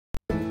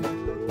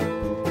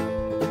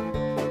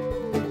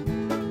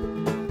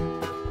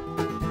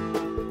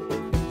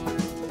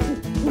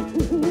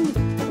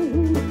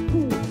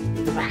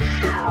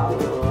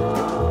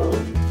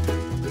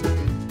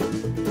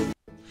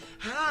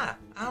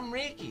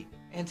Ricky,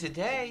 and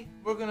today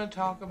we're going to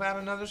talk about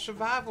another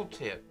survival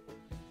tip.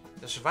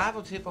 The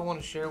survival tip I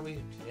want to share with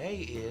you today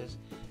is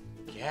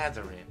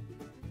gathering.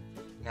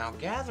 Now,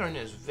 gathering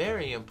is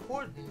very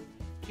important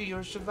to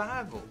your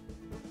survival.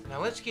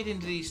 Now, let's get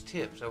into these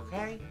tips,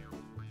 okay?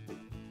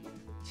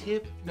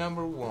 Tip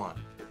number 1.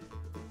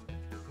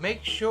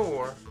 Make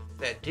sure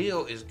that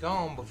deal is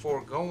gone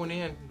before going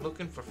in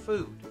looking for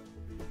food.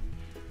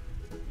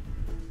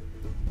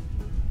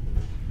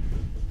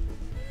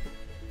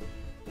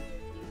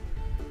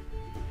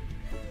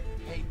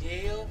 Hey,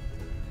 Deal?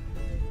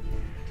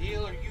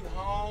 Deal, are you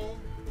home?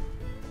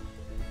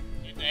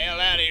 Get the hell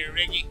out of here,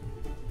 Ricky.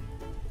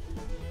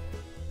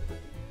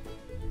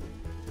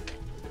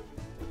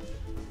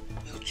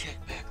 We'll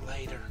check back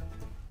later.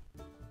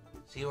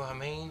 See what I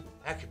mean?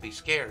 That could be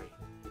scary.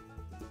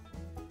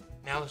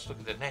 Now let's look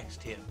at the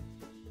next tip.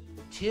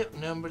 Tip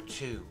number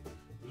 2.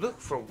 Look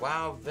for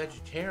wild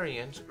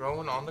vegetarians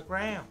growing on the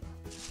ground.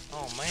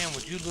 Oh man,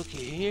 would you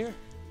looky here?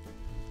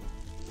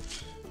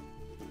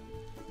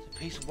 It's a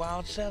piece of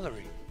wild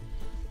celery.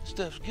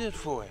 Stuff's good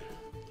for you.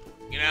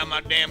 Get out of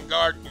my damn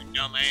garden, you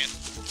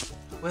dumbass.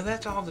 Well,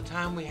 that's all the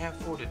time we have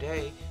for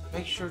today.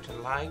 Make sure to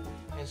like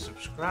and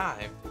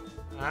subscribe.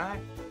 Alright?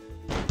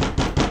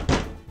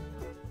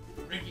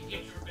 Ricky,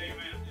 get your damn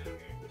ass down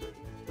here.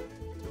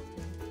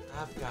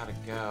 I've gotta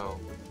go.